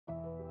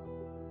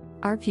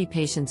RP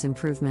patients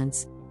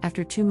improvements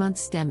after 2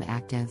 months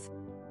StemActiv.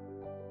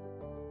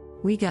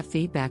 We got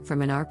feedback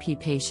from an RP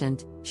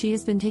patient. She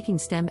has been taking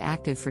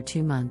StemActiv for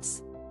 2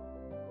 months.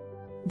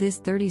 This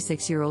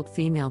 36-year-old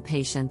female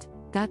patient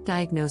got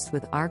diagnosed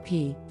with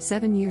RP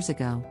 7 years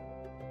ago.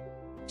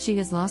 She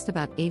has lost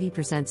about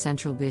 80%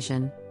 central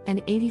vision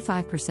and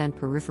 85%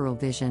 peripheral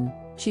vision.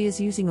 She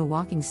is using a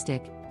walking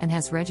stick and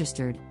has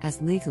registered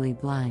as legally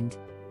blind.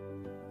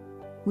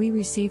 We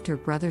received her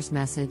brother's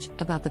message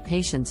about the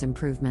patient's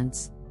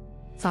improvements.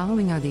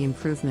 Following are the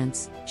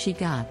improvements she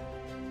got.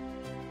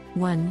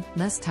 1.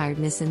 Less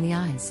tiredness in the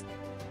eyes.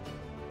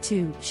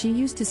 2. She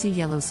used to see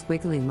yellow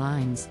squiggly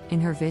lines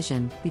in her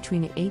vision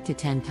between 8 to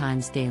 10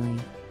 times daily.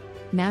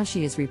 Now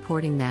she is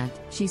reporting that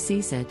she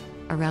sees it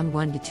around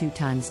 1 to 2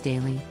 times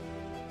daily.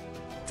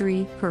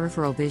 3.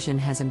 Peripheral vision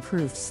has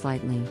improved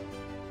slightly.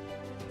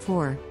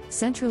 4.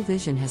 Central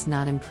vision has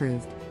not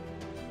improved.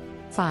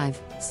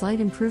 5. Slight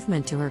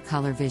improvement to her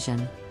color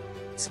vision.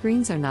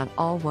 Screens are not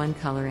all one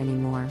color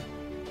anymore.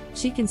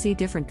 She can see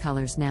different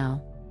colors now.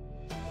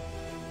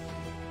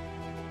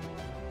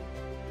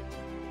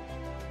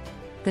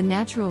 The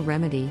natural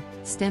remedy,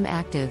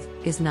 StemActiv,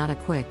 is not a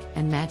quick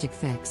and magic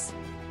fix.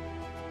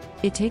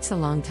 It takes a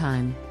long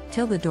time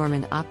till the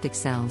dormant optic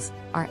cells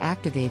are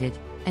activated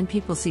and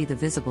people see the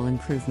visible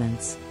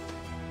improvements.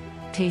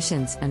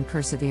 Patience and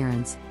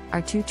perseverance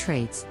are 2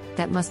 traits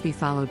that must be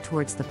followed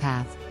towards the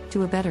path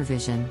to a better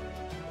vision.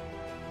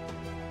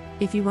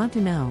 If you want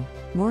to know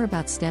more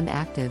about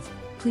StemActiv,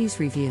 please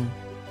review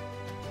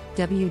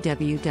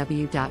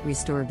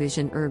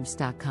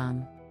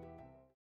www.restorevisionherbs.com.